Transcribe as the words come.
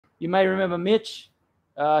You may remember Mitch.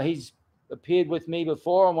 He's appeared with me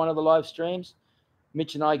before on one of the live streams.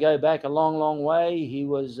 Mitch and I go back a long, long way. He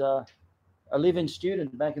was a live-in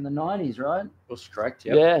student back in the 90s, right? That's correct,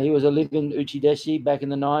 yep. Yeah, he was a live-in Uchideshi back in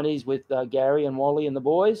the 90s with Gary and Wally and the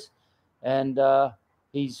boys. And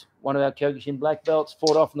he's one of our Kyokushin black belts,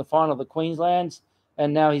 fought off in the final of the Queenslands.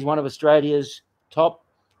 And now he's one of Australia's top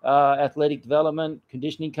athletic development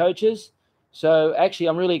conditioning coaches. So actually,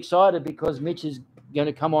 I'm really excited because Mitch is going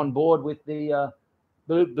to come on board with the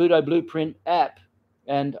Budo Blueprint app.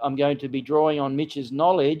 And I'm going to be drawing on Mitch's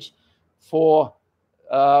knowledge for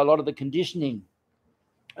a lot of the conditioning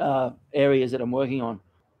areas that I'm working on.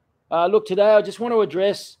 Look, today I just want to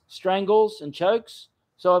address strangles and chokes.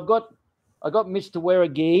 So I got Mitch to wear a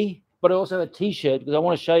gi, but also a t-shirt, because I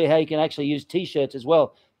want to show you how you can actually use t-shirts as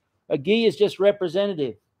well. A gi is just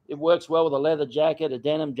representative. It works well with a leather jacket, a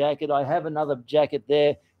denim jacket. I have another jacket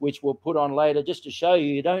there, which we'll put on later, just to show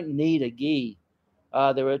you don't need a gi.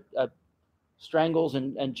 There are strangles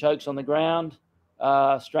and chokes on the ground,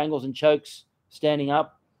 strangles and chokes standing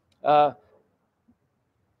up.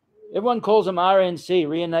 Everyone calls them RNC,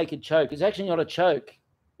 rear naked choke. It's actually not a choke.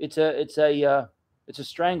 It's a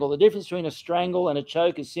strangle. The difference between a strangle and a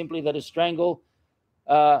choke is simply that a strangle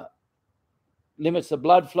limits the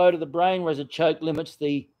blood flow to the brain, whereas a choke limits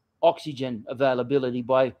the oxygen availability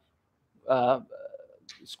by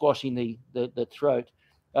squashing the throat.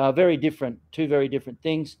 Very different, two very different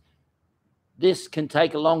things. This can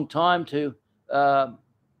take a long time to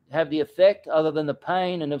have the effect, other than the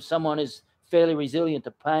pain. And if someone is fairly resilient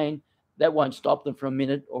to pain, that won't stop them for a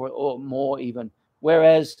minute or more even.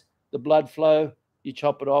 Whereas the blood flow, you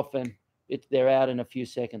chop it off and they're out in a few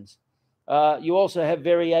seconds. You also have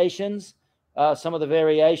variations. Some of the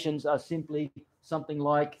variations are simply something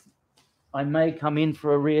like, I may come in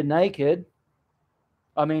for a rear naked,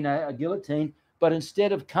 a guillotine, but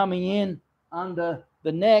instead of coming in under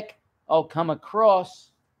the neck, I'll come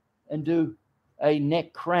across and do a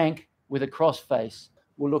neck crank with a cross face.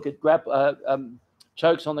 We'll look at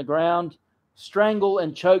chokes on the ground, strangle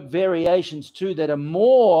and choke variations too, that are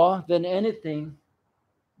more than anything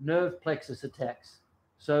nerve plexus attacks.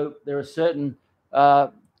 So there are certain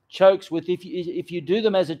chokes with, if you do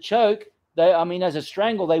them as a choke, as a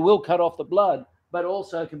strangle, they will cut off the blood, but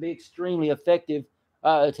also can be extremely effective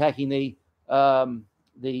attacking the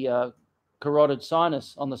carotid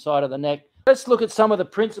sinus on the side of the neck. Let's look at some of the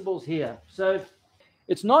principles here. So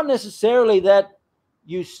it's not necessarily that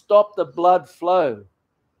you stop the blood flow.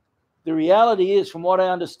 The reality is, from what I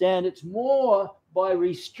understand, it's more by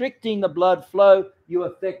restricting the blood flow, you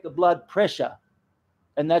affect the blood pressure.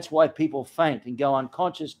 And that's why people faint and go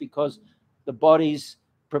unconscious, because the body's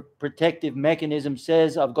protective mechanism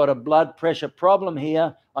says, I've got a blood pressure problem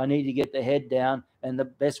here. I need to get the head down. And the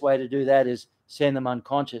best way to do that is send them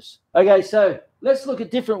unconscious. Okay, so let's look at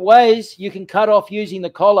different ways you can cut off using the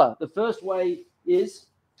collar. The first way is,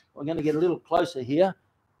 we're going to get a little closer here,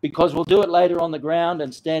 because we'll do it later on the ground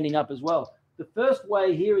and standing up as well. The first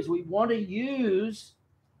way here is we want to use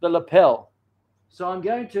the lapel. So I'm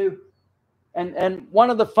going to, and one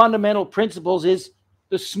of the fundamental principles is,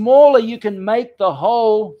 the smaller you can make the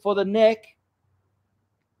hole for the neck,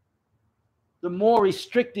 the more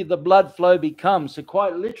restrictive the blood flow becomes. So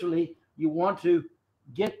quite literally, you want to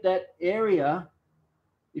get that area.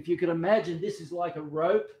 If you could imagine, this is like a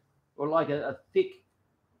rope or like a thick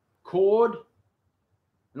cord.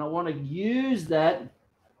 And I want to use that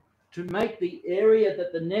to make the area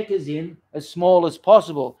that the neck is in as small as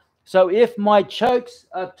possible. So if my chokes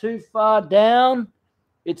are too far down,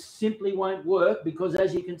 it simply won't work, because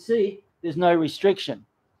as you can see, there's no restriction.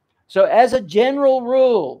 So as a general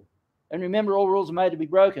rule, and remember, all rules are made to be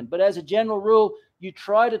broken, but as a general rule, you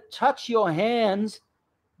try to touch your hands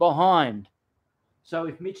behind. So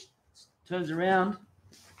if Mitch turns around,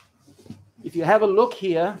 if you have a look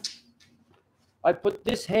here, I put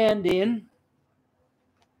this hand in,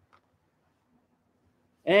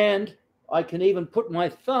 and I can even put my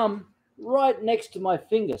thumb right next to my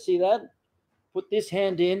finger. See that? Put this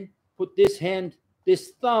hand in, put this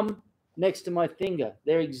thumb next to my finger.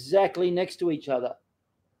 They're exactly next to each other.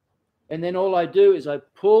 And then all I do is I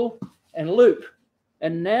pull and loop.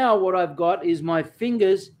 And now what I've got is my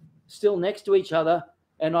fingers still next to each other,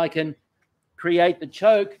 and I can create the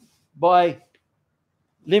choke by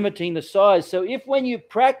limiting the size. So if when you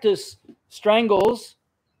practice strangles,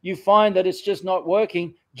 you find that it's just not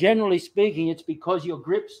working, generally speaking, it's because your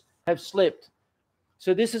grips have slipped.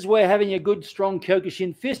 So this is where having a good, strong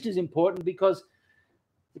Kyokushin fist is important, because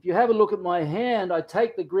if you have a look at my hand, I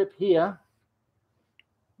take the grip here.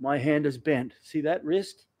 My hand is bent. See that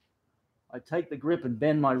wrist? I take the grip and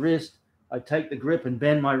bend my wrist. I take the grip and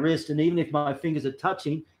bend my wrist, and even if my fingers are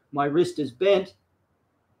touching, my wrist is bent.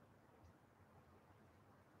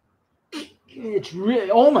 It's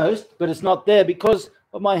really almost, but it's not there because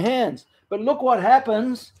of my hands. But look what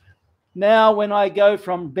happens now when I go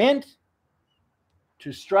from bent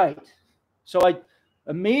to straight. So I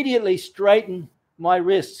immediately straighten my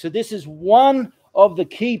wrist. So this is one of the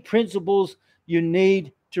key principles you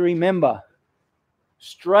need to remember.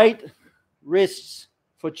 Straight wrists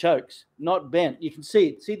for chokes, not bent. You can see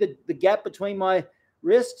it. See the gap between my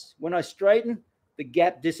wrists? When I straighten, the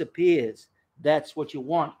gap disappears. That's what you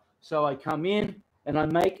want. So I come in and I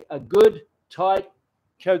make a good, tight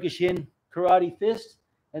Kyokushin karate fist.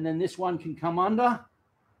 And then this one can come under.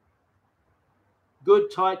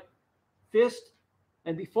 Good, tight fist.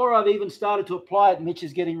 And before I've even started to apply it, Mitch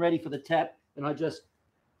is getting ready for the tap. And I just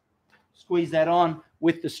squeeze that on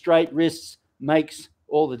with the straight wrists. Makes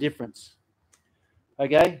all the difference.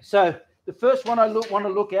 Okay, so the first one I want to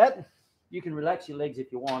look at, you can relax your legs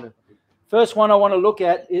if you want to. First one I want to look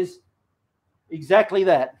at is exactly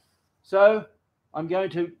that. So I'm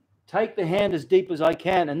going to take the hand as deep as I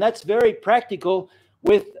can, and that's very practical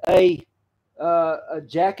with a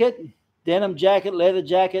jacket, denim jacket, leather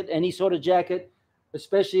jacket, any sort of jacket,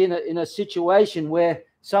 especially in a situation where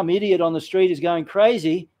some idiot on the street is going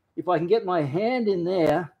crazy. If I can get my hand in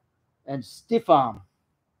there and stiff arm,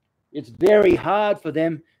 it's very hard for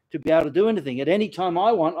them to be able to do anything. At any time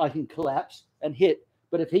I want, I can collapse and hit.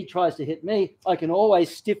 But if he tries to hit me, I can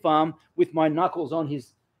always stiff arm with my knuckles on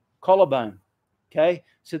his collarbone. Okay,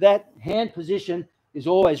 so that hand position is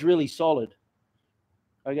always really solid.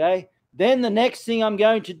 Okay, then the next thing I'm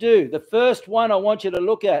going to do, the first one I want you to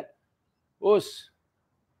look at, us.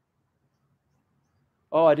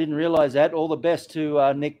 Oh, I didn't realize that. All the best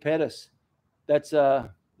to Nick Pettis. That's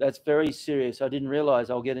very serious. I didn't realize.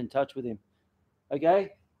 I'll get in touch with him. Okay,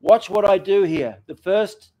 watch what I do here. The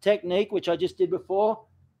first technique, which I just did before,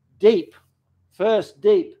 deep. First,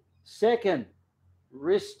 deep. Second,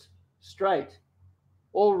 wrist straight.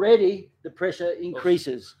 Already the pressure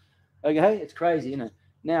increases. Okay, it's crazy, isn't it?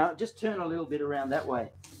 Now, just turn a little bit around that way.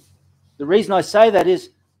 The reason I say that is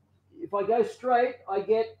if I go straight, I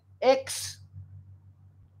get X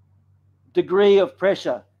degree of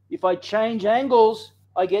pressure. If I change angles,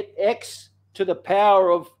 I get X to the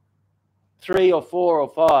power of 3 or 4 or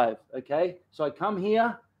 5. Okay, so I come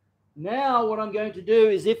here. Now what I'm going to do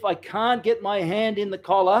is if I can't get my hand in the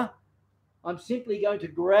collar, I'm simply going to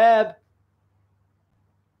grab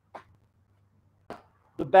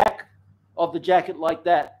the back of the jacket like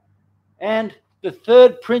that. And the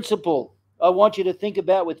third principle I want you to think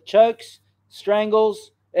about with chokes,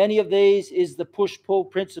 strangles, any of these is the push-pull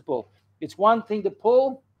principle. It's one thing to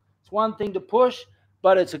pull, it's one thing to push,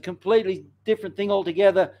 but it's a completely different thing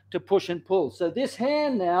altogether to push and pull. So this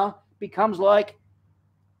hand now becomes like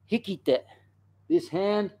hikite. This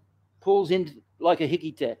hand pulls in like a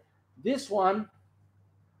hikite. This one,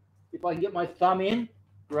 if I can get my thumb in,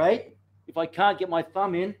 great. If I can't get my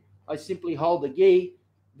thumb in, I simply hold the gi.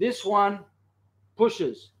 This one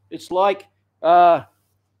pushes. It's like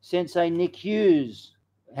Sensei Nick Hughes,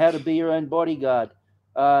 How to Be Your Own Bodyguard.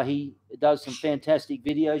 He does some fantastic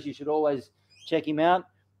videos. You should always check him out.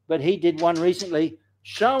 But he did one recently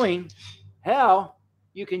showing how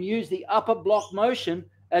you can use the upper block motion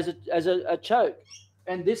as a choke.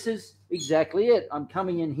 And this is exactly it. I'm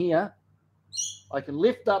coming in here. I can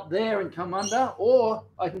lift up there and come under, or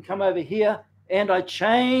I can come over here and I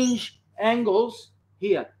change angles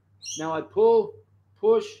here. Now I pull,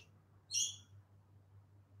 push,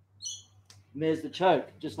 and there's the choke,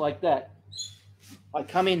 just like that. I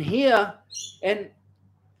come in here, and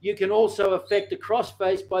you can also affect the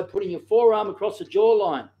crossface by putting your forearm across the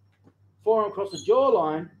jawline. Forearm across the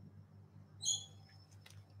jawline,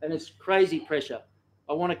 and it's crazy pressure.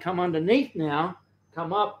 I want to come underneath now,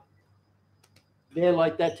 come up there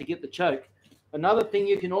like that to get the choke. Another thing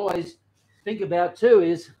you can always think about too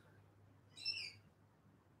is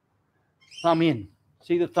thumb in.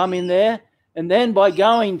 See the thumb in there? And then by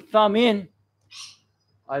going thumb in,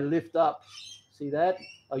 I lift up. See that?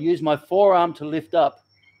 I use my forearm to lift up.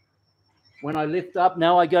 When I lift up,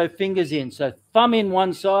 now I go fingers in. So thumb in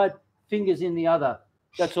one side, fingers in the other.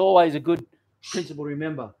 That's always a good principle to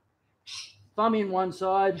remember. Thumb in one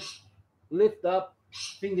side, lift up,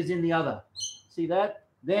 fingers in the other. See that?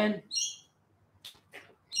 Then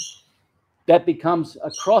that becomes a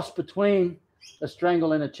cross between a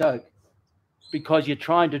strangle and a choke because you're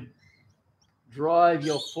trying to drive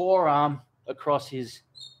your forearm across his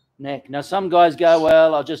neck. Now, some guys go,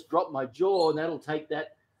 well, I'll just drop my jaw and that'll take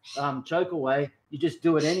that choke away. You just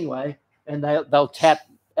do it anyway, and they'll tap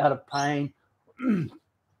out of pain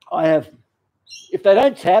if they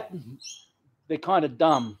don't tap, they're kind of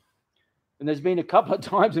dumb. And there's been a couple of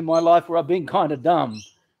times in my life where I've been kind of dumb.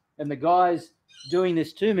 And the guys doing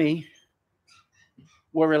this to me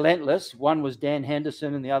were relentless. One was Dan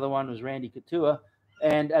Henderson and the other one was Randy Couture.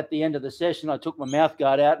 And at the end of the session, I took my mouth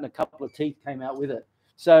guard out and a couple of teeth came out with it.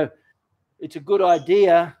 So it's a good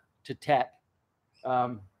idea to tap.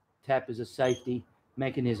 Tap is a safety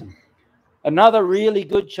mechanism. Another really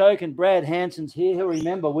good choke, and Brad Hansen's here. He'll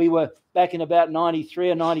remember we were back in about 93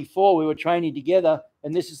 or 94. We were training together,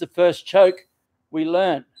 and this is the first choke we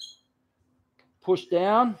learned. Push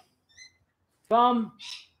down, thumb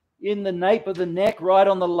in the nape of the neck, right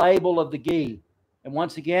on the label of the gi. And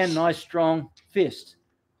once again, nice strong fist.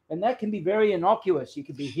 And that can be very innocuous. You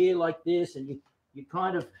could be here like this, and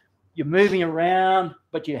you're moving around,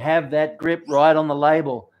 but you have that grip right on the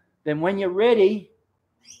label. Then when you're ready,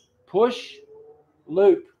 push,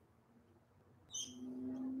 loop.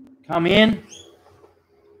 Come in.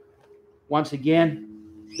 Once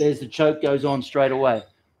again, there's the choke goes on straight away.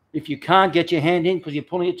 If you can't get your hand in because you're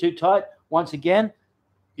pulling it too tight, once again,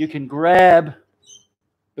 you can grab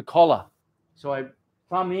the collar. So I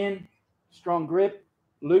thumb in, strong grip,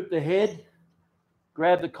 loop the head,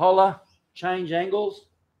 grab the collar, change angles,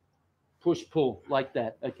 push, pull, like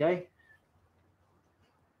that, okay?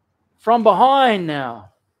 From behind now.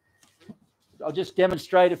 I'll just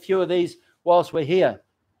demonstrate a few of these whilst we're here.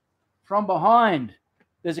 From behind,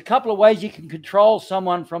 there's a couple of ways you can control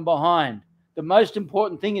someone from behind. The most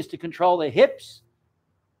important thing is to control their hips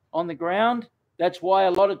on the ground. That's why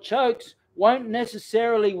a lot of chokes won't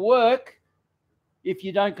necessarily work if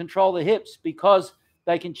you don't control the hips, because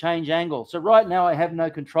they can change angle. So right now I have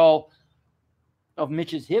no control of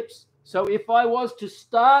Mitch's hips. So if I was to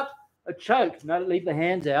start a choke, no, leave the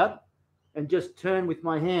hands out and just turn with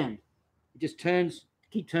my hand. It just turns,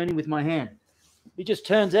 keep turning with my hand. It just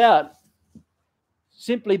turns out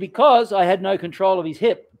simply because I had no control of his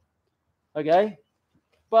hip. Okay?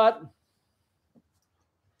 But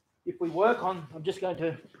if we work on, I'm just going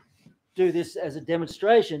to do this as a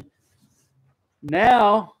demonstration.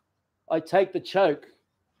 Now I take the choke.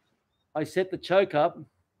 I set the choke up.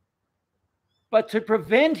 But to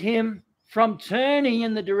prevent him from turning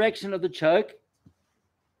in the direction of the choke,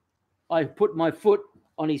 I put my foot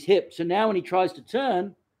on his hip. So now when he tries to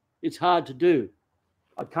turn, it's hard to do.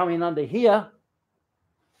 I come in under here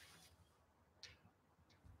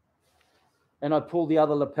and I pull the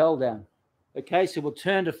other lapel down. Okay, so we'll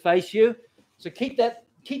turn to face you. So keep that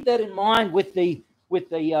in mind with the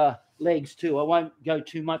legs too. I won't go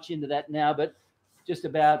too much into that now, but just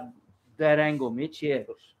about that angle, Mitch, yeah,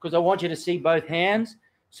 because I want you to see both hands.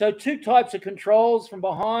 So two types of controls from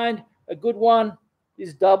behind. A good one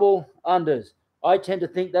is double unders. I tend to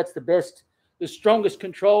think that's the best, the strongest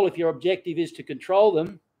control if your objective is to control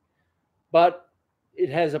them, but it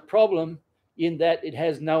has a problem in that it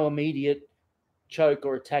has no immediate choke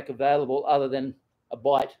or attack available other than a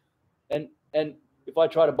bite. And if I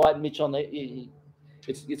try to bite Mitch on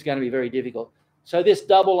it's going to be very difficult. So this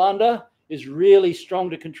double under is really strong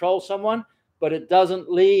to control someone, but it doesn't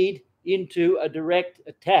lead into a direct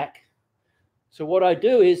attack. So what I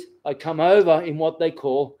do is I come over in what they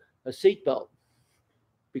call a seatbelt,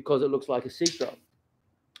 because it looks like a seatbelt.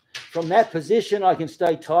 From that position, I can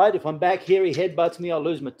stay tight. If I'm back here, he headbutts me, I'll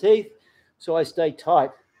lose my teeth. So I stay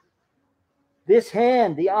tight. This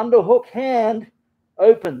hand, the underhook hand,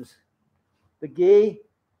 opens the gi,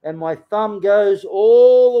 and my thumb goes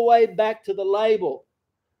all the way back to the label.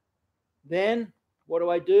 Then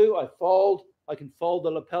what do? I fold. I can fold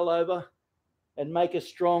the lapel over and make a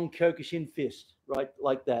strong Kyokushin fist, right,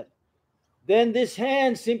 like that. Then this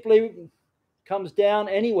hand simply comes down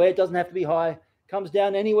anywhere. It doesn't have to be high. Comes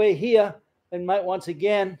down anywhere here, and once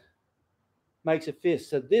again makes a fist.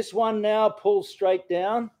 So this one now pulls straight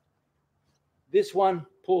down. This one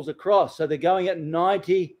pulls across. So they're going at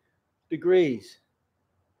 90 degrees.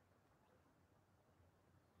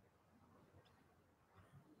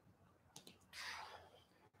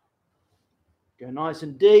 Go nice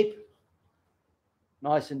and deep.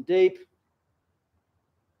 Nice and deep.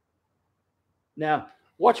 Now,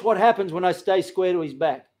 watch what happens when I stay square to his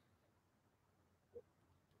back.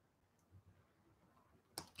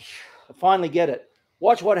 I finally get it.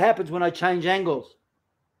 Watch what happens when I change angles.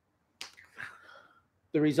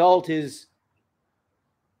 The result is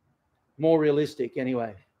more realistic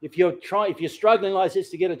anyway. If you're struggling like this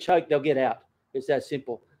to get a choke, they'll get out. It's that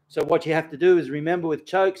simple. So what you have to do is remember with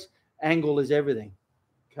chokes, angle is everything.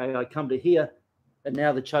 Okay, I come to here, and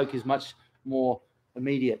now the choke is much more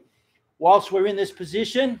immediate. Whilst we're in this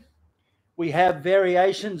position, we have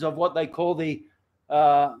variations of what they call the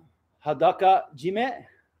Hadaka Jime.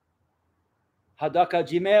 Hadaka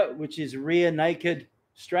Jime, which is rear naked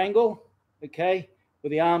strangle, okay, where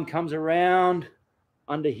the arm comes around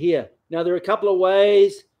under here. Now, there are a couple of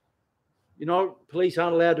ways. You know, police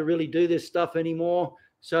aren't allowed to really do this stuff anymore,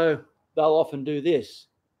 so they'll often do this.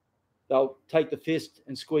 They'll take the fist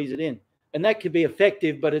and squeeze it in. And that could be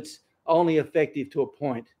effective, but it's only effective to a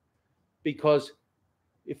point, because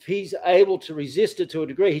if he's able to resist it to a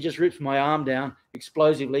degree, he just rips my arm down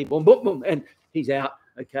explosively, boom, boom, boom, and he's out,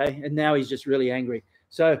 okay? And now he's just really angry.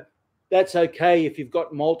 So that's okay if you've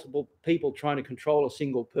got multiple people trying to control a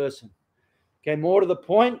single person. Okay, more to the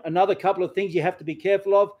point, another couple of things you have to be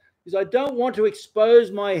careful of is I don't want to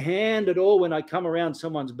expose my hand at all when I come around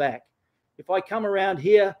someone's back. If I come around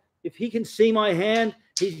here, if he can see my hand,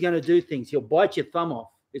 he's going to do things. He'll bite your thumb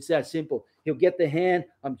off. It's that simple. He'll get the hand.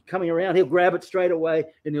 I'm coming around. He'll grab it straight away,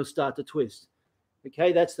 and he'll start to twist.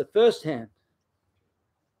 Okay, that's the first hand.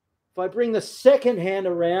 If I bring the second hand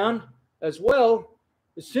around as well,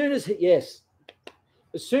 as soon as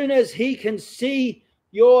he can see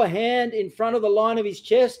your hand in front of the line of his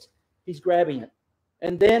chest, he's grabbing it.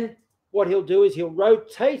 And then what he'll do is he'll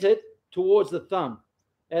rotate it towards the thumb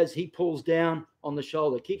as he pulls down on the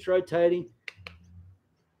shoulder. Keeps rotating.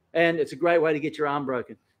 And it's a great way to get your arm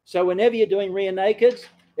broken. So whenever you're doing rear nakeds,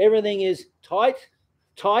 everything is tight,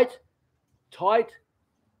 tight, tight,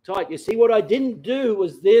 tight. You see, what I didn't do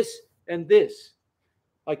was this and this.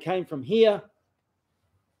 I came from here,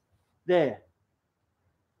 there.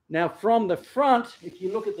 Now from the front, if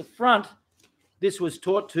you look at the front, this was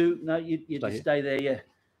taught to, no, you just stay there, yeah.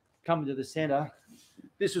 Come to the center.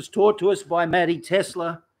 This was taught to us by Matty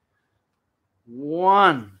Tesla.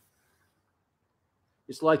 One.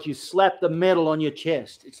 It's like you slap the metal on your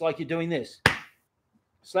chest. It's like you're doing this.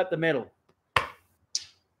 Slap the metal.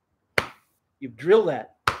 You drill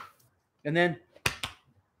that. And then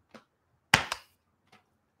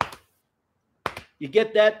you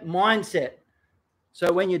get that mindset.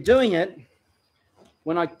 So when you're doing it,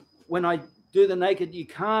 when I do the naked, you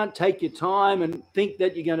can't take your time and think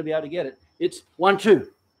that you're going to be able to get it. It's 1, 2.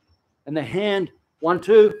 And the hand, 1,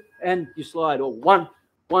 2, and you slide. Or 1,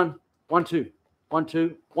 1, 1, 2. 1,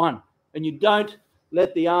 2, 1. And you don't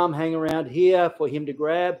let the arm hang around here for him to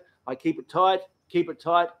grab. I keep it tight,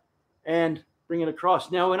 and bring it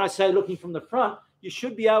across. Now, when I say looking from the front, you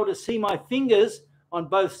should be able to see my fingers on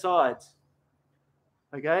both sides.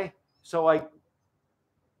 Okay? So I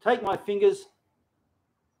take my fingers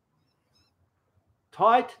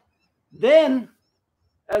tight. Then,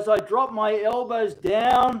 as I drop my elbows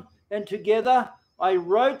down and together, I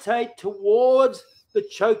rotate towards the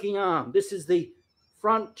choking arm. This is the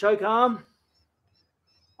front choke arm.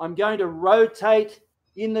 I'm going to rotate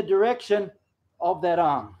in the direction of that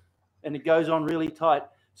arm, and it goes on really tight.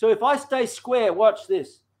 So if I stay square, watch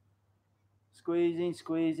this. Squeezing,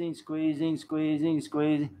 squeezing, squeezing, squeezing,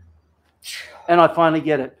 squeezing, and I finally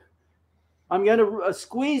get it. I'm going to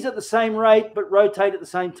squeeze at the same rate, but rotate at the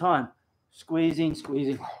same time. Squeezing,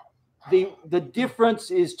 squeezing. The difference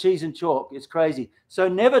is cheese and chalk. It's crazy. So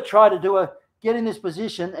never try to get in this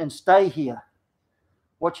position and stay here.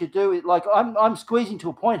 What you do is, like, I'm squeezing to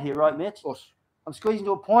a point here, right, Mitch? I'm squeezing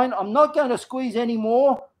to a point. I'm not going to squeeze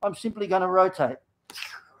anymore. I'm simply going to rotate.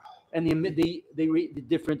 And the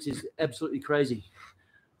difference is absolutely crazy.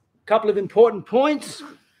 A couple of important points.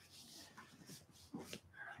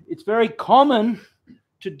 It's very common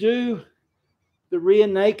to do the rear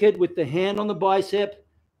naked with the hand on the bicep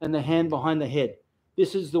and the hand behind the head.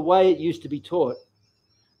 This is the way it used to be taught.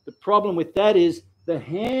 The problem with that is the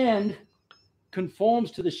hand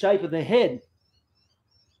conforms to the shape of the head.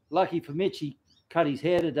 Lucky for Mitch, he cut his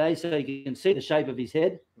hair today so you can see the shape of his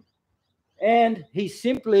head. And he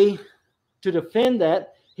simply, to defend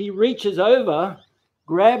that, he reaches over,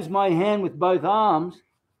 grabs my hand with both arms,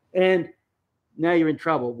 and now you're in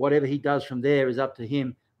trouble. Whatever he does from there is up to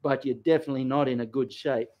him, but you're definitely not in a good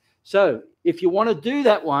shape. So if you want to do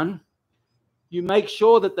that one, you make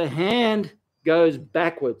sure that the hand goes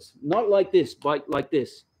backwards, not like this, but like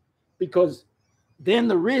this, because then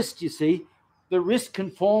the wrist, you see, the wrist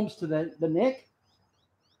conforms to the neck.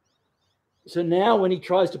 So now when he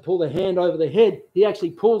tries to pull the hand over the head, he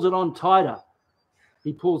actually pulls it on tighter.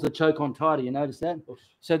 He pulls the choke on tighter. You notice that?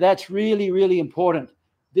 So that's really, really important.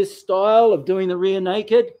 This style of doing the rear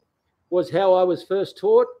naked was how I was first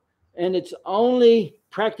taught, and it's only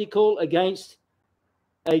practical against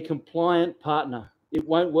a compliant partner. It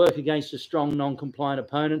won't work against a strong, non-compliant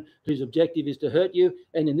opponent whose objective is to hurt you,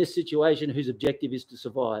 and in this situation, whose objective is to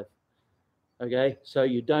survive. Okay? So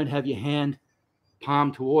you don't have your hand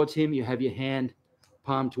palm towards him, you have your hand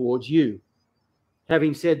palm towards you.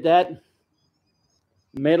 Having said that,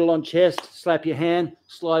 metal on chest, slap your hand,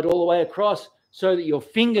 slide all the way across, so that your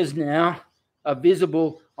fingers now are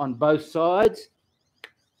visible on both sides.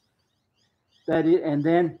 And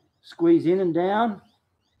then squeeze in and down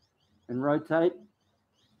and rotate.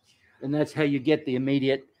 And that's how you get the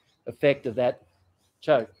immediate effect of that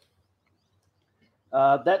choke.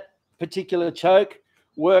 That particular choke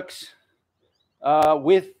works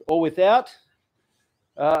with or without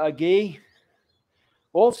a gi.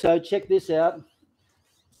 Also, check this out.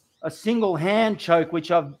 A single hand choke, which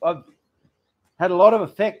I've had a lot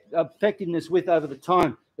of effectiveness with over the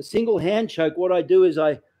time. A single hand choke, what I do is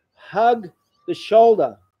I hug the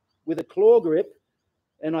shoulder with a claw grip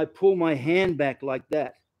and I pull my hand back like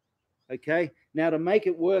that. Okay. Now, to make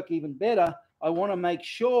it work even better, I want to make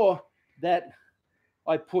sure that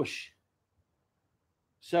I push.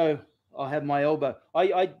 So I'll have my elbow.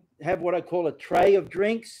 I have what I call a tray of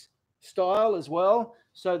drinks style as well.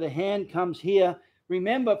 So the hand comes here.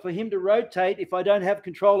 Remember, for him to rotate, if I don't have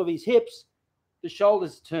control of his hips, the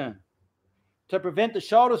shoulders turn. To prevent the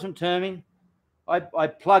shoulders from turning, I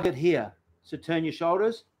plug it here. So turn your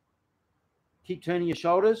shoulders. Keep turning your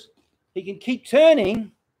shoulders. He can keep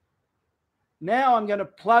turning. Now I'm going to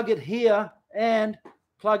plug it here and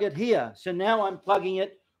plug it here. So now I'm plugging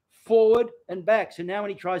it forward and back. So now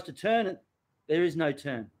when he tries to turn it, there is no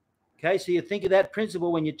turn. Okay, so you think of that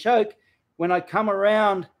principle when you choke. When I come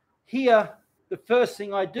around here, the first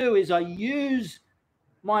thing I do is I use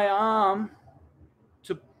my arm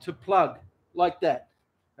to plug like that.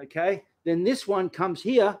 Okay, then this one comes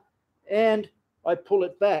here and I pull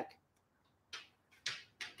it back.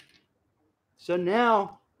 So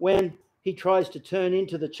now when he tries to turn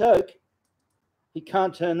into the choke, he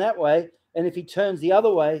can't turn that way. And if he turns the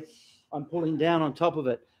other way, I'm pulling down on top of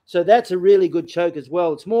it. So that's a really good choke as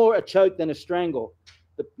well. It's more a choke than a strangle.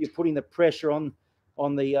 You're putting the pressure on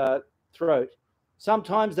the throat.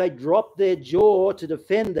 Sometimes they drop their jaw to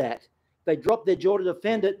defend that. They drop their jaw to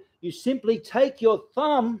defend it. You simply take your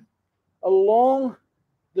thumb along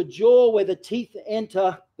the jaw where the teeth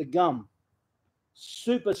enter the gum.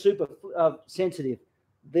 Super, super sensitive.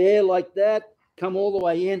 There like that, come all the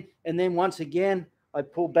way in. And then once again, I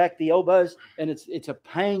pull back the elbows, and it's a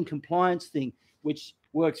pain compliance thing, which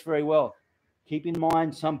works very well. Keep in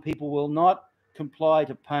mind, some people will not comply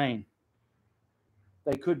to pain.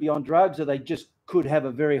 They could be on drugs, or they just could have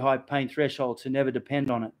a very high pain threshold, so never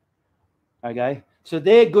depend on it. Okay, so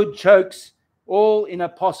they're good chokes, all in a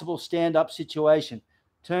possible stand-up situation.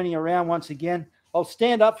 Turning around once again. I'll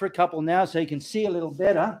stand up for a couple now so you can see a little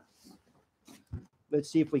better. Let's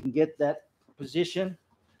see if we can get that position.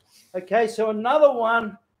 Okay, so another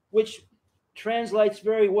one which translates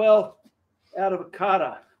very well out of a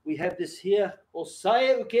kata. We have this here.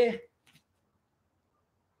 Osae uke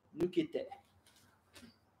nukete.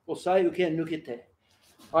 Osae uke nukete.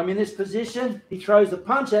 I'm in this position. He throws the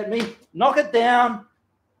punch at me. Knock it down.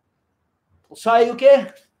 Osae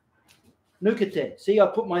uke nukete. See, I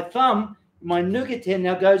put my thumb. My nukete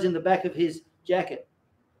now goes in the back of his jacket.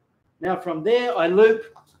 Now from there, I loop,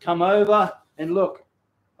 come over, and look.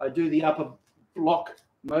 I do the upper block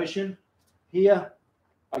motion here.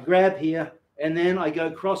 I grab here, and then I go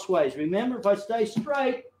crossways. Remember, if I stay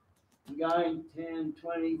straight, I'm going 10,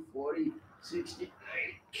 20, 40, 60,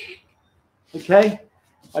 80. Okay?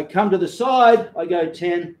 I come to the side, I go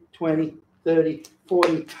 10, 20, 30,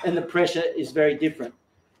 40, and the pressure is very different.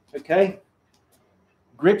 Okay?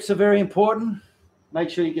 Grips are very important. Make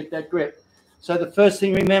sure you get that grip. So the first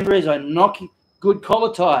thing remember is I knock, good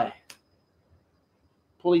collar tie.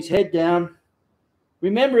 Pull his head down.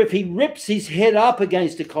 Remember, if he rips his head up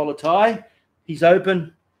against a collar tie, he's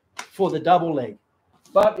open for the double leg.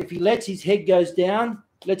 But if he lets his head goes down,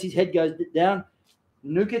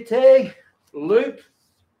 nukete, loop,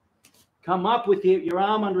 come up with your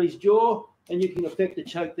arm under his jaw, and you can effect a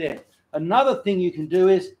choke there. Another thing you can do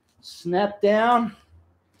is snap down,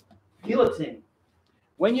 guillotine.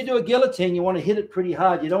 When you do a guillotine, you want to hit it pretty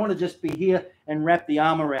hard. You don't want to just be here and wrap the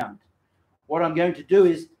arm around. What I'm going to do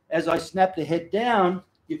is, as I snap the head down,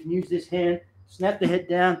 you can use this hand, snap the head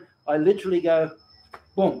down, I literally go,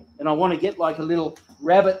 boom. And I want to get like a little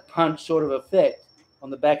rabbit punch sort of effect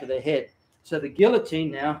on the back of the head. So the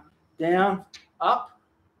guillotine now, down, up,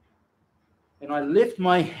 and I lift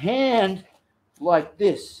my hand like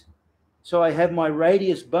this. So I have my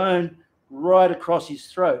radius bone right across his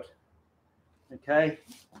throat. Okay,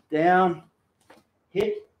 down,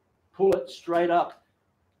 hit, pull it straight up.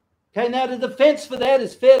 Okay, now the defense for that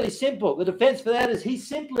is fairly simple. The defense for that is he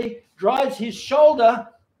simply drives his shoulder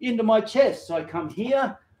into my chest. So I come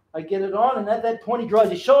here, I get it on, and at that point he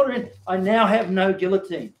drives his shoulder in. I now have no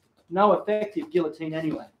guillotine, no effective guillotine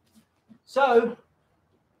anyway. So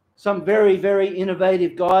some very, very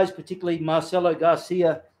innovative guys, particularly Marcelo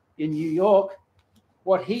Garcia in New York.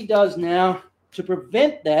 What he does now to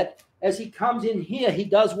prevent that, as he comes in here, he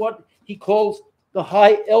does what he calls the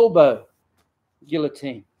high elbow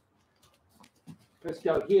guillotine. Let's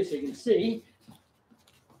go here so you can see.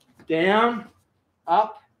 Down,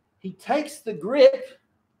 up. He takes the grip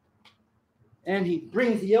and he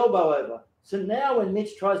brings the elbow over. So now when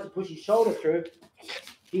Mitch tries to push his shoulder through,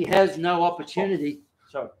 he has no opportunity.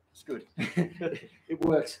 Sorry, it's good. It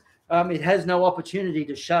works. It has no opportunity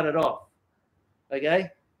to shut it off. Okay?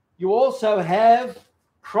 You also have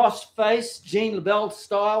cross-face, Jean LaBelle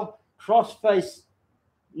style, cross-face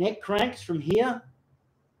neck cranks from here.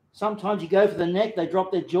 Sometimes you go for the neck, they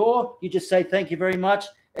drop their jaw. You just say, thank you very much,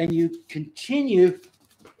 and you continue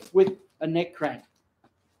with a neck crank.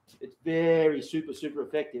 It's very super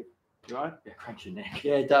effective, right? Yeah, cranks your neck.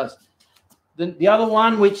 Yeah, it does. The other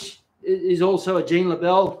one, which is also a Jean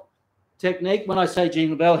LaBelle technique. When I say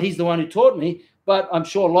Jean LaBelle, he's the one who taught me, but I'm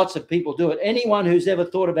sure lots of people do it. Anyone who's ever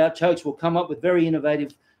thought about chokes will come up with very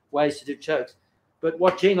innovative ways to do chokes. But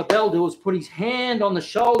what Jean LaBelle do is put his hand on the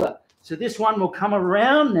shoulder. So this one will come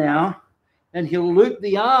around now, and he'll loop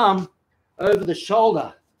the arm over the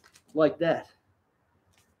shoulder like that.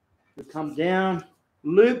 He'll come down,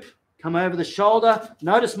 loop, come over the shoulder.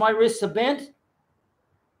 Notice my wrists are bent.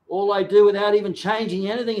 All I do without even changing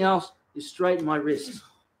anything else is straighten my wrists.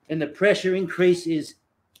 And the pressure increase is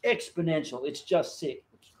exponential. It's just sick.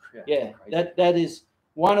 Yeah, that is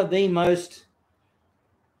one of the most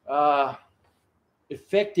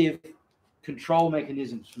effective control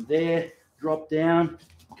mechanisms. From there, drop down,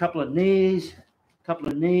 a couple of knees,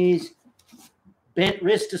 bent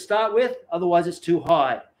wrist to start with, otherwise it's too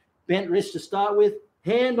high. Bent wrist to start with,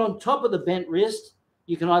 hand on top of the bent wrist.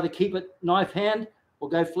 You can either keep it knife hand or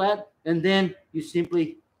go flat, and then you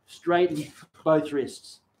simply straighten both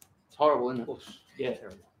wrists. It's horrible, isn't it? Yeah,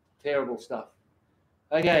 terrible stuff.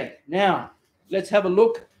 Okay, now let's have a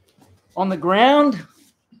look on the ground.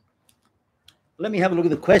 Let me have a look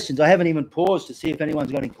at the questions. I haven't even paused to see if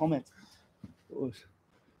anyone's got any comments.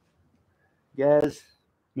 Gaz,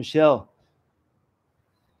 Michelle,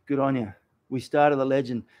 good on you. We started the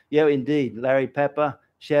legend. Yeah, indeed. Larry Papa,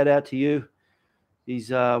 shout out to you. He's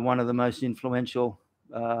one of the most influential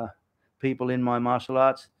people in my martial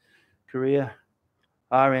arts career.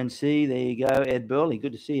 RNC, there you go. Ed Burley,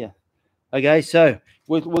 good to see you. Okay, so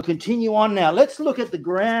we'll continue on now. Let's look at the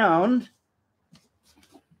ground.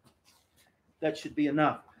 That should be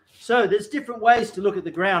enough. So there's different ways to look at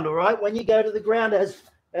the ground, all right? When you go to the ground,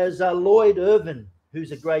 as Lloyd Irvin,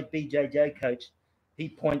 who's a great BJJ coach, he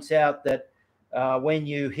points out that when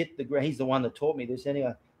you hit the ground, he's the one that taught me this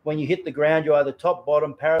anyway, when you hit the ground, you're either top,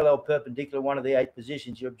 bottom, parallel, perpendicular, one of the 8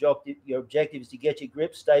 positions. Your objective is to get your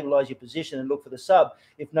grip, stabilize your position, and look for the sub.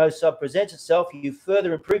 If no sub presents itself, you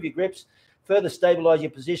further improve your grips, further stabilize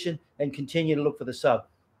your position, and continue to look for the sub.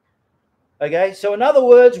 Okay, so in other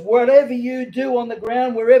words, whatever you do on the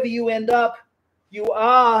ground, wherever you end up, you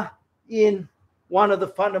are in one of the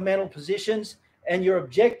fundamental positions, and your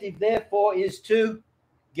objective, therefore, is to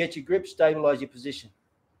get your grip, stabilize your position.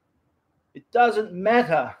 It doesn't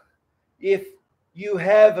matter if you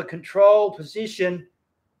have a control position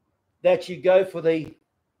that you go for the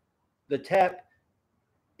tap.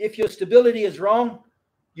 If your stability is wrong,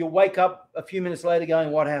 you'll wake up a few minutes later going,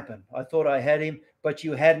 what happened? I thought I had him, but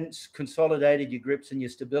you hadn't consolidated your grips and your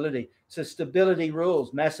stability. So stability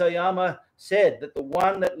rules. Mas Oyama said that the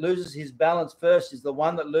one that loses his balance first is the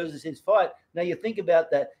one that loses his fight. Now you think about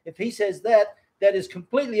that. If he says that, that is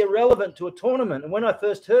completely irrelevant to a tournament. And when I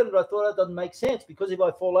first heard it, I thought that doesn't make sense, because if I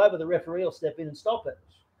fall over, the referee will step in and stop it.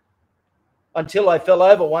 Until I fell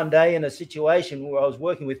over one day in a situation where I was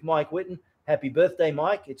working with Mike Whitten. Happy birthday,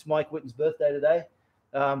 Mike. It's Mike Whitten's birthday today.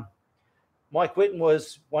 Mike Whitten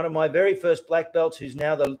was one of my very first black belts, who's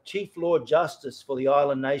now the Chief Lord Justice for the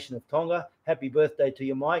island nation of Tonga. Happy birthday to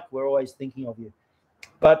you, Mike. We're always thinking of you.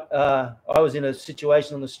 But I was in a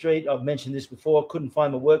situation on the street. I've mentioned this before. Couldn't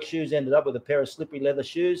find my work shoes. Ended up with a pair of slippery leather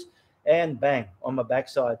shoes. And bang, on my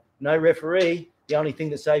backside. No referee. The only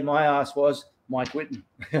thing that saved my ass was Mike Whitten.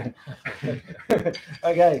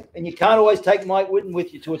 Okay. And you can't always take Mike Whitten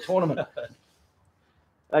with you to a tournament.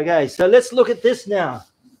 Okay. So let's look at this now.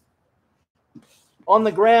 On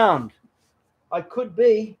the ground, I could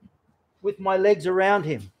be with my legs around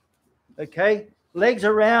him. Okay. Legs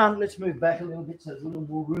around. Let's move back a little bit so there's a little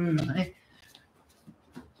more room. Eh?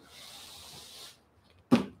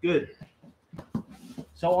 Good.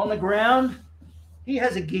 So on the ground, he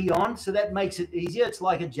has a gi on, so that makes it easier. It's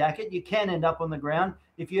like a jacket. You can end up on the ground.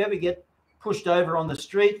 If you ever get pushed over on the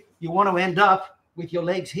street, you want to end up with your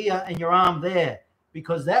legs here and your arm there.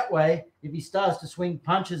 because that way, if he starts to swing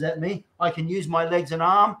punches at me, I can use my legs and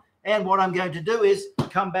arm. And what I'm going to do is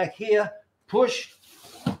come back here, push,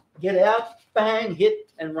 get out, bang,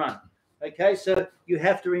 hit, and run. Okay, so you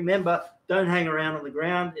have to remember, don't hang around on the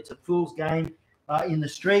ground. It's a fool's game in the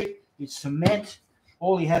street. It's cement.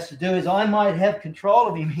 All he has to do is, I might have control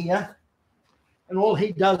of him here, and all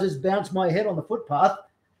he does is bounce my head on the footpath,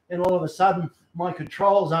 and all of a sudden my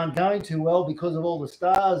controls aren't going too well because of all the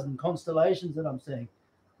stars and constellations that I'm seeing.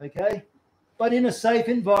 Okay, but in a safe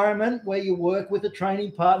environment where you work with a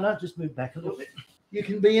training partner, just move back a little bit. You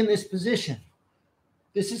can be in this position.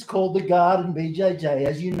 This is called the guard in BJJ,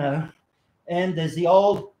 as you know. And there's the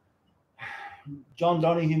old John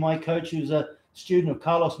Donahue, my coach, who's a student of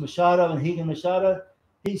Carlos Machado and Higan Machado.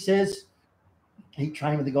 He says, he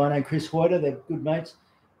trained with a guy named Chris Hoyter, they're good mates.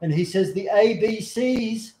 And he says the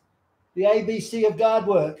ABCs, the ABC of guard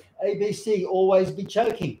work, ABC, always be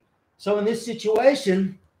choking. So in this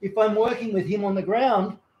situation, if I'm working with him on the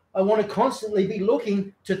ground, I want to constantly be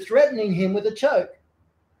looking to threatening him with a choke.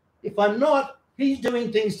 If I'm not, he's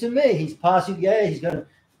doing things to me. He's passing, he's going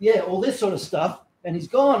to, all this sort of stuff. And he's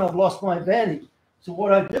gone, I've lost my advantage. So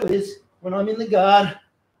what I do is, when I'm in the guard,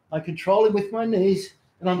 I control him with my knees,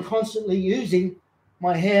 and I'm constantly using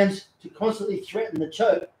my hands to constantly threaten the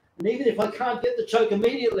choke. And even if I can't get the choke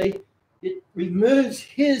immediately, it removes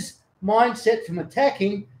his mindset from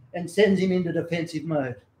attacking and sends him into defensive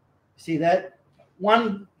mode. See that?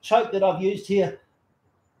 One choke that I've used here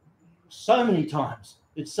so many times.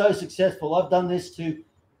 It's so successful. I've done this to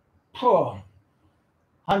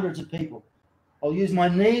hundreds of people. I'll use my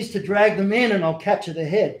knees to drag them in, and I'll capture the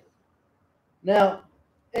head. Now,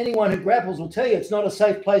 anyone who grapples will tell you it's not a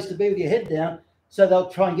safe place to be with your head down, so they'll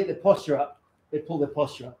try and get their posture up. They pull their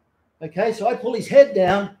posture up. Okay, so I pull his head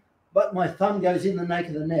down, but my thumb goes in the nape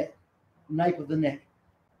of the neck. Nape of the neck.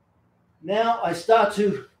 Now I start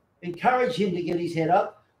to encourage him to get his head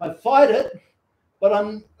up. I fight it, but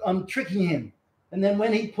I'm tricking him. And then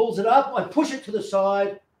when he pulls it up, I push it to the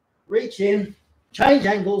side, reach in, change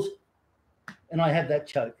angles, and I have that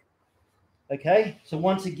choke. Okay, so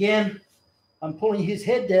once again, I'm pulling his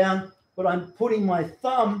head down, but I'm putting my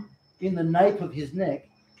thumb in the nape of his neck.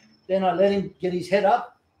 Then I let him get his head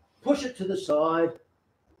up, push it to the side,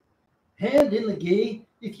 hand in the gi.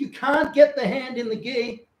 If you can't get the hand in the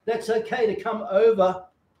gi, that's okay to come over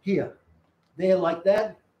here. There, like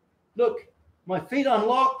that. Look, my feet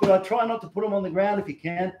unlocked, but I try not to put them on the ground if you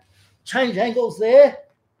can. Change angles there.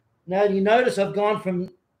 Now you notice I've gone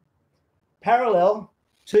from parallel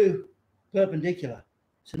to perpendicular.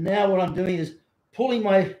 So now what I'm doing is pulling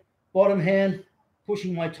my bottom hand,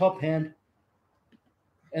 pushing my top hand,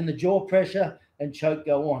 and the jaw pressure and choke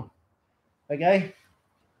go on. Okay?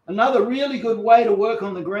 Another really good way to work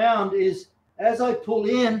on the ground is, as I pull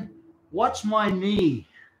in, watch my knee.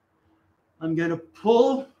 I'm going to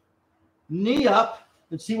pull knee up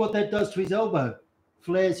and see what that does to his elbow.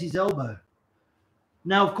 Flares his elbow.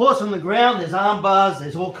 Now, of course, on the ground, there's arm bars.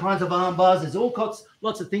 There's all kinds of arm bars. There's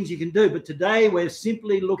lots of things you can do. But today, we're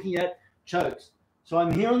simply looking at chokes. So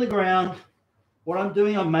I'm here on the ground. What I'm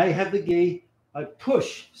doing, I may have the gi. I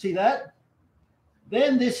push. See that?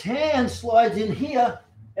 Then this hand slides in here,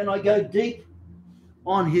 and I go deep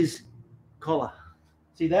on his collar.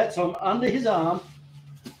 See that? So I'm under his arm,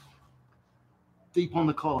 deep on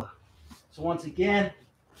the collar. So once again,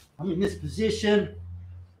 I'm in this position,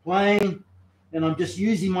 playing, and I'm just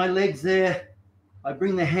using my legs there. I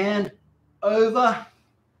bring the hand over,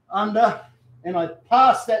 under, and I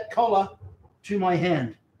pass that collar to my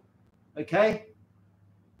hand. Okay?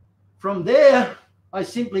 From there, I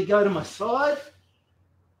simply go to my side.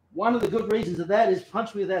 One of the good reasons of that is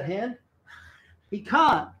punch me with that hand. He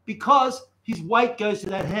can't, because his weight goes to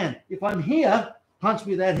that hand. If I'm here, punch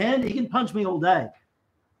me with that hand, he can punch me all day.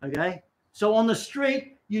 Okay? So on the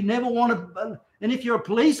street, you never want to, and if you're a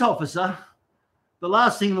police officer, the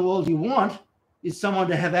last thing in the world you want is someone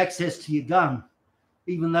to have access to your gun.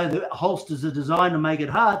 Even though the holsters are designed to make it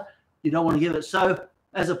hard, you don't want to give it. So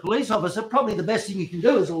as a police officer, probably the best thing you can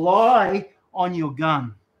do is lie on your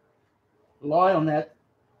gun. Lie on that.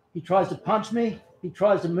 He tries to punch me. He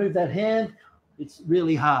tries to move that hand. It's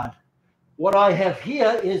really hard. What I have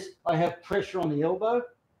here is I have pressure on the elbow.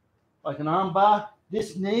 I can arm bar.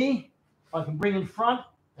 This knee, I can bring in front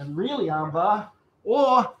and really arm bar.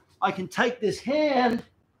 Or I can take this hand,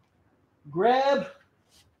 grab,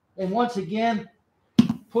 and once again,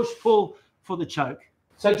 push, pull for the choke.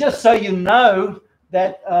 So just so you know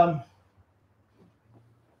that a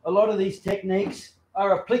lot of these techniques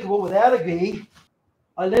are applicable without a gi,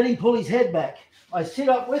 I let him pull his head back. I sit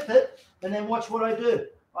up with it, and then watch what I do.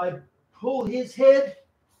 I pull his head,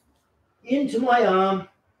 into my arm,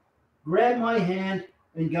 grab my hand,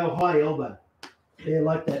 and go high elbow. There,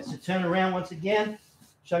 like that. So turn around once again,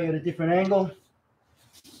 show you at a different angle.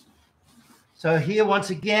 So here,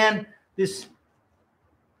 once again, this,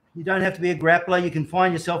 you don't have to be a grappler. You can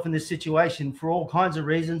find yourself in this situation for all kinds of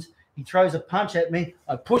reasons. He throws a punch at me.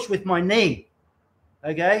 I push with my knee.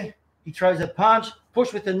 Okay? He throws a punch,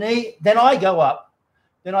 push with the knee, then I go up.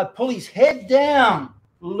 Then I pull his head down,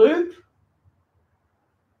 loop,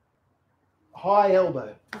 high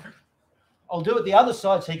elbow. I'll do it the other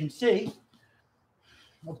side so you can see.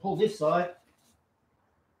 I'll pull this side,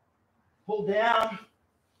 pull down,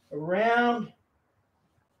 around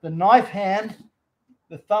the knife hand.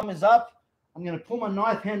 The thumb is up. I'm going to pull my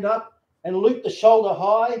knife hand up and loop the shoulder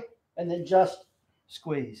high and then just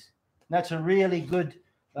squeeze. And that's a really good,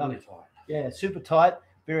 really tight. Yeah, super tight,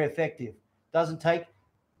 very effective. Doesn't take,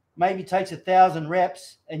 maybe takes 1,000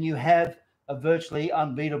 reps and you have a virtually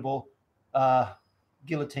unbeatable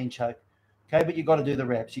guillotine choke. Okay, but you've got to do the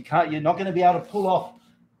reps. You're not going to be able to pull off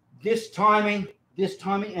this timing,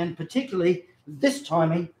 and particularly this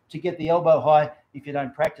timing to get the elbow high if you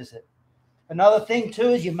don't practice it. Another thing too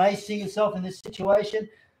is you may see yourself in this situation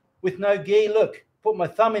with no gi. Look, put my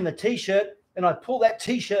thumb in the t-shirt and I pull that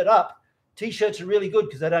t-shirt up. T-shirts are really good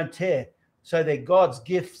because they don't tear. So they're God's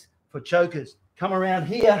gifts for chokers. Come around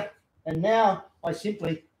here and now I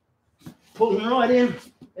simply pull him right in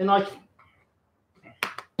and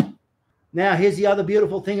now here's the other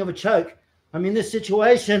beautiful thing of a choke. I'm in this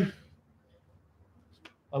situation.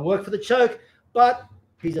 I work for the choke, but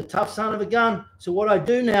he's a tough son of a gun. So what I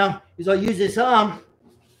do now is I use this arm.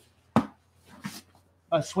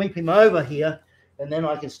 I sweep him over here, and then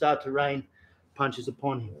I can start to rain punches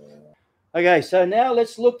upon him. Okay, so now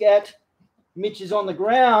let's look at Mitch is on the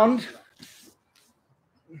ground.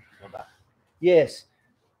 Yes.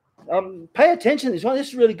 Pay attention to this one. This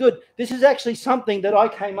is really good. This is actually something that I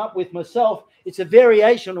came up with myself. It's a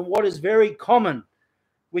variation of what is very common,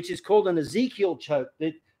 which is called an Ezekiel choke.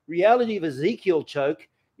 The reality of Ezekiel choke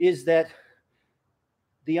is that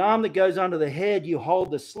the arm that goes under the head, you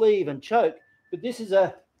hold the sleeve and choke. But this is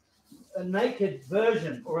a naked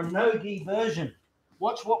version or a no-gi version.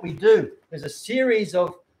 Watch what we do. There's a series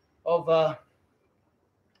of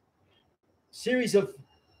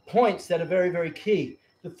points that are very, very key.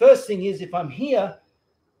 The first thing is if I'm here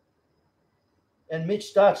and Mitch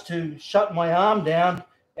starts to shut my arm down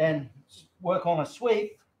and work on a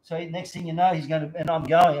sweep, so next thing you know, he's going to, and I'm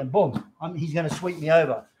going, and boom, he's going to sweep me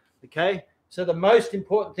over. Okay? So the most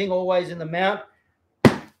important thing always in the mount,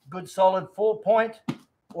 good solid 4-point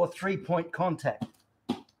or 3-point contact.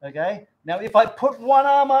 Okay? Now, if I put one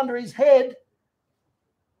arm under his head,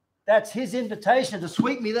 that's his invitation to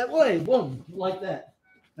sweep me that way. Boom, like that.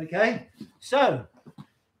 Okay? So,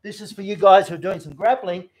 this is for you guys who are doing some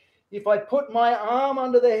grappling. If I put my arm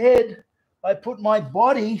under the head, I put my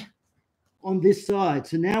body on this side.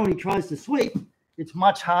 So now when he tries to sweep, it's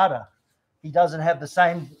much harder. He doesn't have the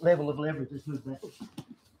same level of leverage. Let's move that.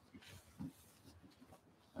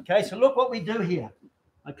 Okay, so look what we do here.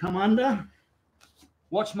 I come under.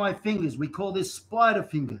 Watch my fingers. We call this spider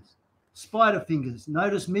fingers. Spider fingers.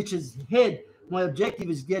 Notice Mitch's head. My objective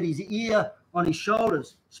is to get his ear on his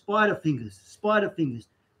shoulders. Spider fingers. Spider fingers.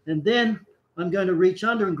 And then I'm going to reach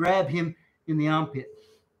under and grab him in the armpit.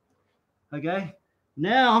 Okay?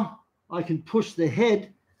 Now I can push the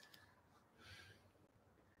head.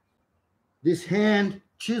 This hand,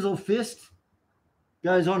 chisel fist,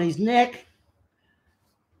 goes on his neck.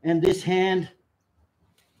 And this hand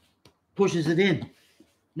pushes it in.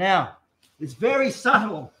 Now, it's very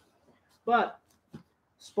subtle, but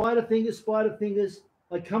spider fingers,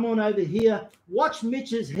 I come on over here. Watch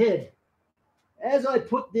Mitch's head. As I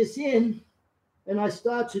put this in and I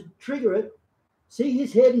start to trigger it, see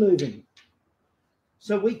his head moving.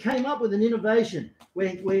 So we came up with an innovation.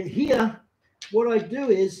 We're here. What I do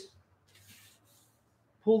is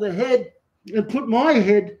pull the head and put my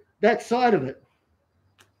head that side of it.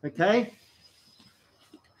 Okay?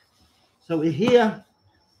 So we're here.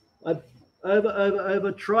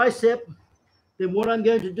 Over tricep. Then what I'm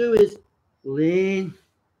going to do is lean,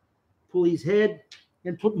 pull his head,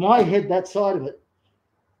 and put my head that side of it.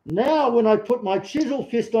 Now, when I put my chisel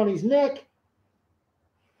fist on his neck,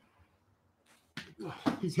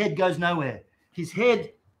 his head goes nowhere. His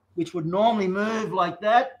head, which would normally move like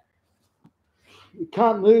that, it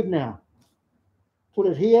can't move now. Put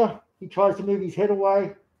it here. He tries to move his head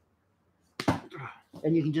away,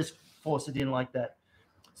 and you can just force it in like that.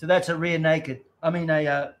 So that's a rear naked. I mean,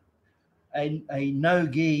 a no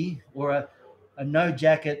gi or a no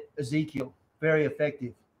jacket Ezekiel. Very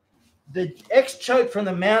effective. The X choke from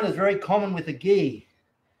the mount is very common with a gi.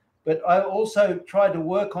 But I also tried to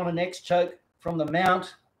work on an X choke from the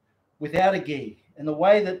mount without a gi. And the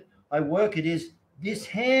way that I work it is this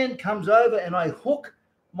hand comes over and I hook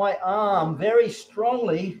my arm very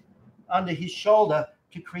strongly under his shoulder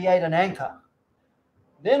to create an anchor.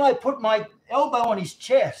 Then I put my elbow on his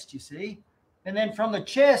chest, you see, and then from the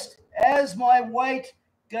chest, as my weight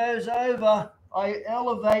goes over, I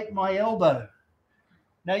elevate my elbow.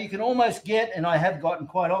 Now you can almost get, and I have gotten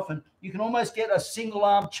quite often, you can almost get a single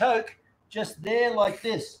arm choke just there like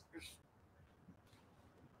this.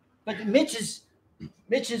 But Mitch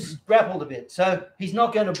has grappled a bit, so he's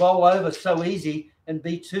not going to bowl over so easy and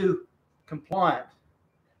be too compliant.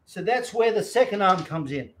 So that's where the second arm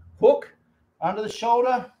comes in. Hook under the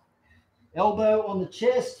shoulder, elbow on the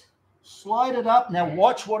chest, slide it up. Now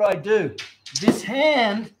watch what I do. This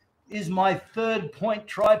hand is my third point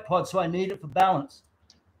tripod, so I need it for balance.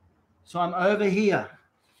 So I'm over here.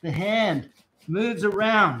 The hand moves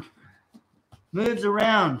around, moves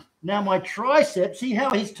around. Now my tricep, see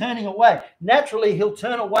how he's turning away. Naturally, he'll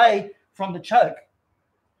turn away from the choke.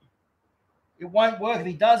 It won't work if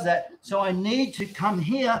he does that. So I need to come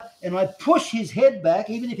here and I push his head back,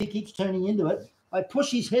 even if he keeps turning into it. I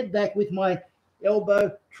push his head back with my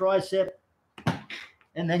elbow, tricep,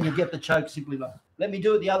 and then you get the choke simply like. Let me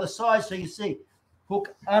do it the other side so you see.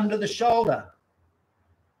 Hook under the shoulder,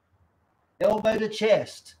 elbow to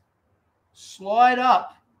chest, slide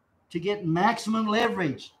up to get maximum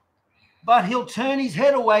leverage. But he'll turn his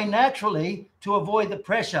head away naturally to avoid the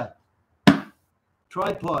pressure.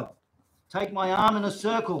 Tripod. Take my arm in a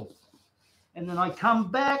circle. And then I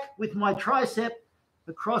come back with my tricep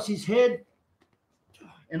across his head.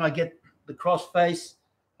 And I get the cross face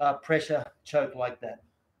pressure choke like that.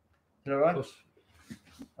 Is that all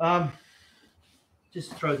right?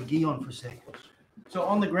 Just throw the gi on for a second. So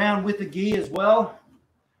on the ground with the gi as well.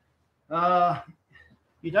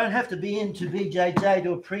 You don't have to be into BJJ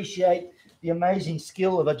to appreciate the amazing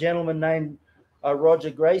skill of a gentleman named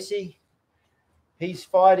Roger Gracie. He's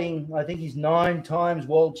fighting, I think he's 9 times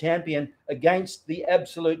world champion against the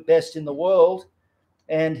absolute best in the world.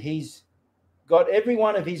 And he's got every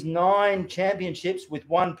one of his 9 championships with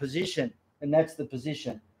one position, and that's the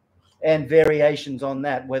position. And variations on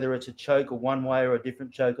that, whether it's a choke or one way or a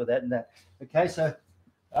different choke or that and that. Okay, so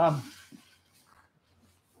on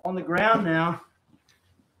the ground now,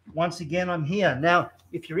 once again, I'm here. Now,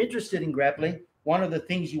 if you're interested in grappling, one of the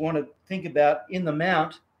things you want to think about in the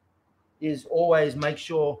mount is always make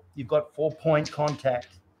sure you've got 4-point contact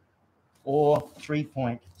or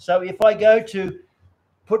 3-point. So if I go to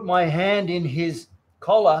put my hand in his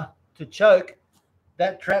collar to choke,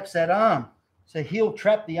 that traps that arm. So he'll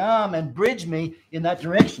trap the arm and bridge me in that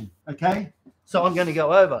direction, okay? So I'm going to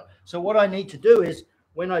go over. So what I need to do is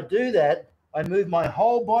when I do that, I move my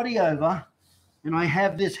whole body over and I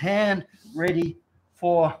have this hand ready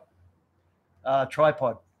for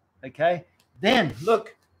tripod, okay? Then,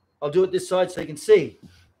 look, I'll do it this side so you can see.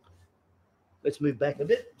 Let's move back a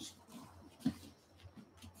bit.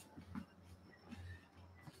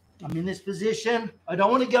 I'm in this position. I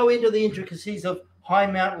don't want to go into the intricacies of high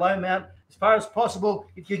mount, low mount. As far as possible,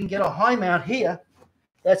 if you can get a high mount here,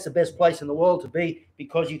 that's the best place in the world to be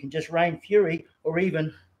because you can just rain fury or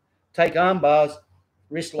even take arm bars,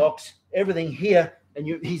 wrist locks, everything here, and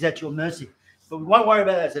he's at your mercy. But we won't worry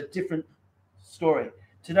about that. It's a different story.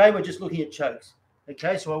 Today, we're just looking at chokes.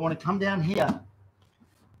 Okay, so I want to come down here.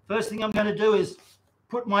 First thing I'm going to do is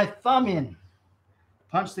put my thumb in,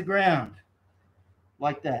 punch the ground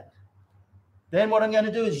like that. Then what I'm going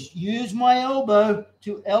to do is use my elbow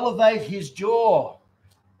to elevate his jaw.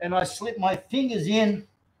 And I slip my fingers in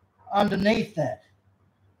underneath that.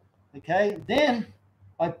 Okay, then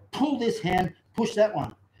I pull this hand, push that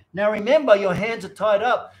one. Now remember, your hands are tied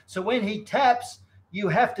up. So when he taps, you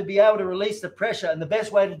have to be able to release the pressure. And the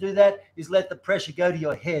best way to do that is let the pressure go to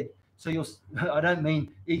your head. So you'll, I don't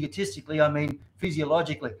mean egotistically, I mean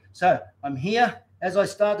physiologically. So I'm here. As I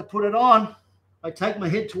start to put it on, I take my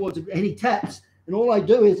head towards it and he taps. And all I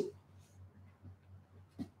do is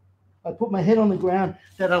I put my head on the ground.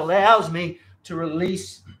 That allows me to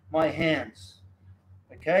release my hands.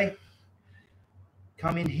 Okay?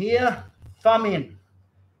 Come in here, thumb in,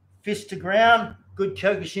 fist to ground, good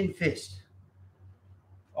Kyokushin fist.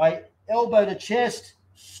 I elbow to chest,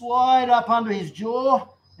 slide up under his jaw,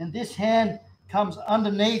 and this hand comes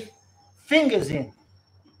underneath, fingers in.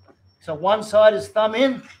 So one side is thumb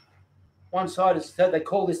in, one side is, they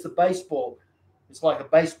call this the baseball. It's like a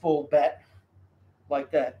baseball bat, like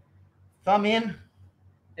that. Thumb in,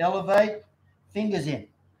 elevate, fingers in.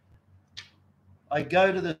 I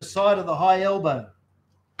go to the side of the high elbow.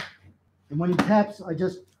 And when he taps, I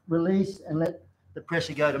just release and let the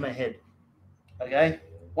pressure go to my head. Okay?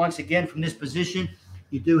 Once again, from this position,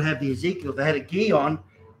 you do have the Ezekiel. If they had a gi on,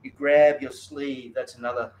 you grab your sleeve. That's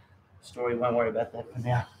another story. Won't worry about that for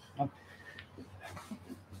now.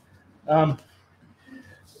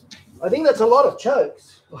 I think that's a lot of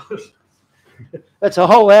chokes. That's a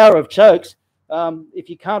whole hour of chokes. If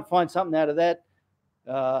you can't find something out of that,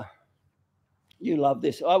 you love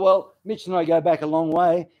this. Well, Mitch and I go back a long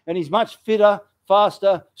way, and he's much fitter,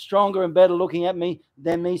 faster, stronger, and better looking at me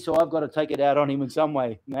than me, so I've got to take it out on him in some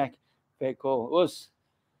way, Mac. Fair call.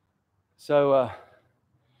 So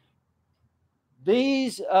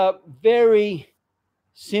these are very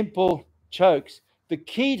simple chokes. The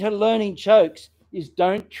key to learning chokes is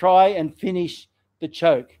don't try and finish the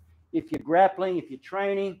choke. If you're grappling, if you're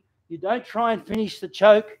training, you don't try and finish the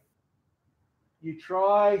choke. You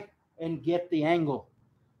try and get the angle.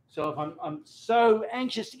 So if I'm so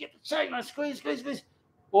anxious to get the choke, and I squeeze,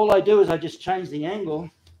 all I do is I just change the angle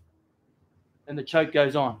and the choke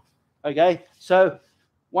goes on. Okay? So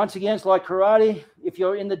once again, it's like karate. If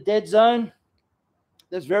you're in the dead zone,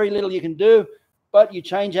 there's very little you can do, but you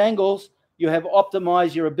change angles, you have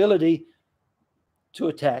optimized your ability to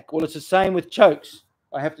attack. Well, it's the same with chokes.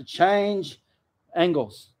 I have to change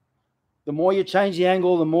angles. The more you change the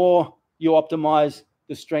angle, the more you optimize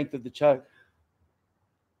the strength of the choke.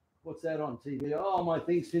 What's that on TV? Oh, my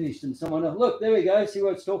thing's finished. And someone else, look, there we go. See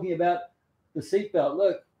what it's talking about? The seatbelt.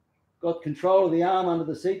 Look, got control of the arm under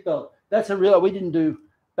the seatbelt. That's a real, we didn't do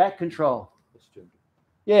back control.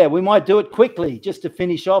 Yeah, we might do it quickly just to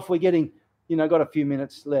finish off. We're getting, got a few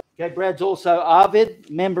minutes left. Okay, Brad's also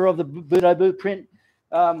Arvid, member of the Budo Blueprint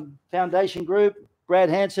Foundation Group. Brad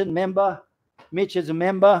Hansen, member. Mitch is a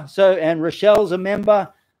member. And Rochelle's a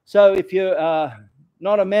member. So if you're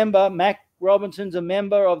not a member, Mac Robinson's a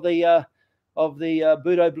member of the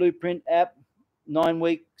Budo Blueprint app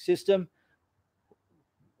 9-week system.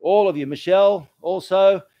 All of you, Michelle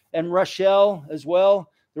also, and Rochelle as well.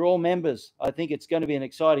 They're all members. I think it's going to be an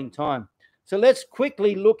exciting time. So let's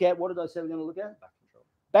quickly look at, what did I say we're going to look at? Back control.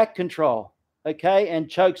 Back control, okay, and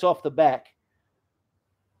chokes off the back.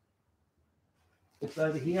 It's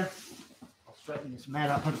over here. I'll straighten this mat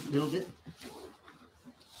up a little bit.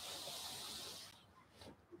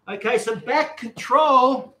 Okay, so back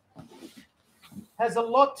control has a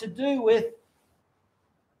lot to do with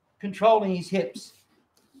controlling his hips,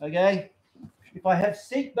 okay? If I have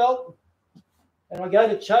seatbelt and I go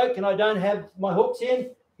to choke and I don't have my hooks in,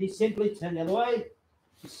 he simply turn the other way.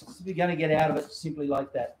 We're going to get out of it simply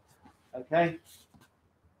like that, okay?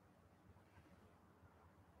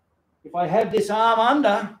 If I have this arm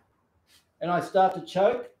under and I start to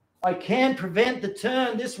choke, I can prevent the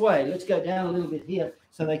turn this way. Let's go down a little bit here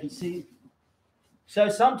so they can see. So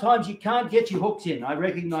sometimes you can't get your hooks in. I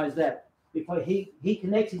recognize that. If he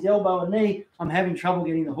connects his elbow and knee, I'm having trouble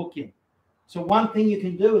getting the hook in. So one thing you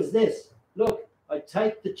can do is this. Look, I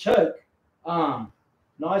take the choke arm.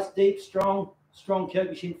 Nice, deep, strong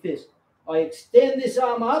Kyokushin fist. I extend this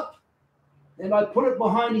arm up and I put it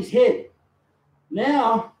behind his head.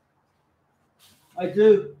 Now I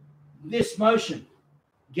do this motion.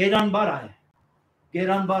 Get on barai. Get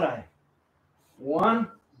on barai. One,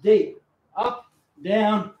 deep, up,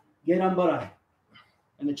 down, get on barai.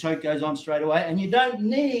 And the choke goes on straight away. And you don't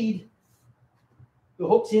need the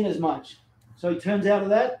hooks in as much. So he turns out of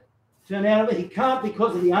that, turn out of it. He can't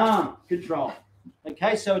because of the arm control.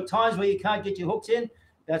 Okay, so at times where you can't get your hooks in,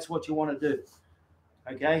 that's what you want to do.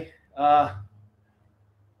 Okay.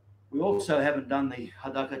 We also haven't done the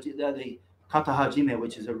kata hajime,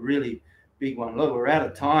 which is a really big one. Look, we're out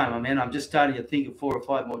of time. I mean, I'm just starting to think of 4 or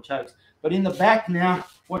 5 more chokes. But in the back now,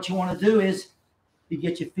 what you want to do is you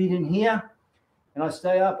get your feet in here and I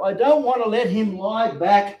stay up. I don't want to let him lie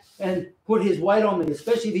back and put his weight on me,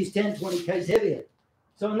 especially if he's 10, 20 kgs heavier.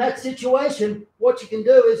 So in that situation, what you can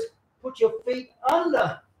do is put your feet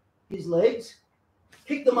under his legs,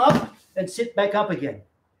 kick them up and sit back up again.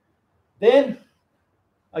 Then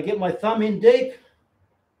I get my thumb in deep.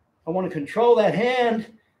 I want to control that hand.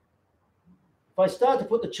 If I start to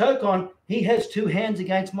put the choke on, he has 2 hands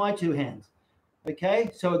against my 2 hands. Okay,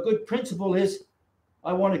 so a good principle is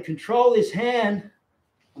I want to control this hand.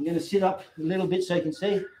 I'm going to sit up a little bit so you can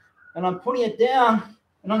see. And I'm putting it down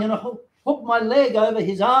and I'm going to hook my leg over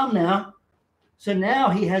his arm now. So now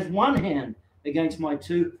he has 1 hand against my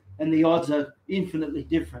 2 and the odds are infinitely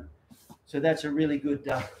different. So that's a really good,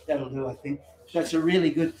 that'll do, I think. That's a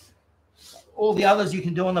really good, all the others you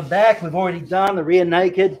can do on the back, we've already done, the rear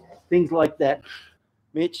naked, things like that.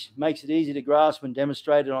 Mitch makes it easy to grasp and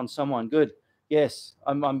demonstrate it on someone. Good. Yes,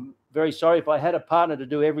 I'm very sorry. If I had a partner to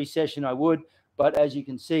do every session, I would. But as you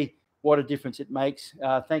can see, what a difference it makes.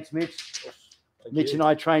 Thanks, Mitch. Mitch and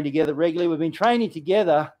I train together regularly. We've been training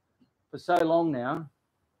together for so long now.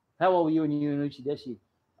 How old were you when you were in Uchideshi?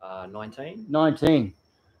 19. 19.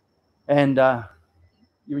 And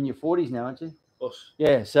you're in your 40s now, aren't you? Of course.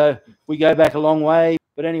 Yeah, so we go back a long way.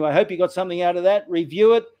 But anyway, I hope you got something out of that.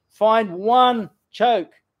 Review it. Find one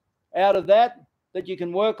choke out of that you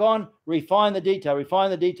can work on. Refine the detail, refine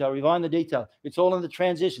the detail, refine the detail. It's all in the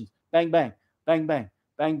transitions. Bang, bang, bang, bang,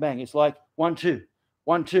 bang, bang. It's like 1, 2,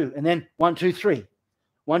 1, 2, and then 1, 2, 3.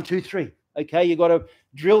 1, 2, 3. Okay, you got to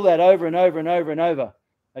drill that over and over and over and over.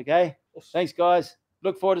 Okay, thanks, guys.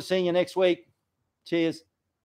 Look forward to seeing you next week. Cheers.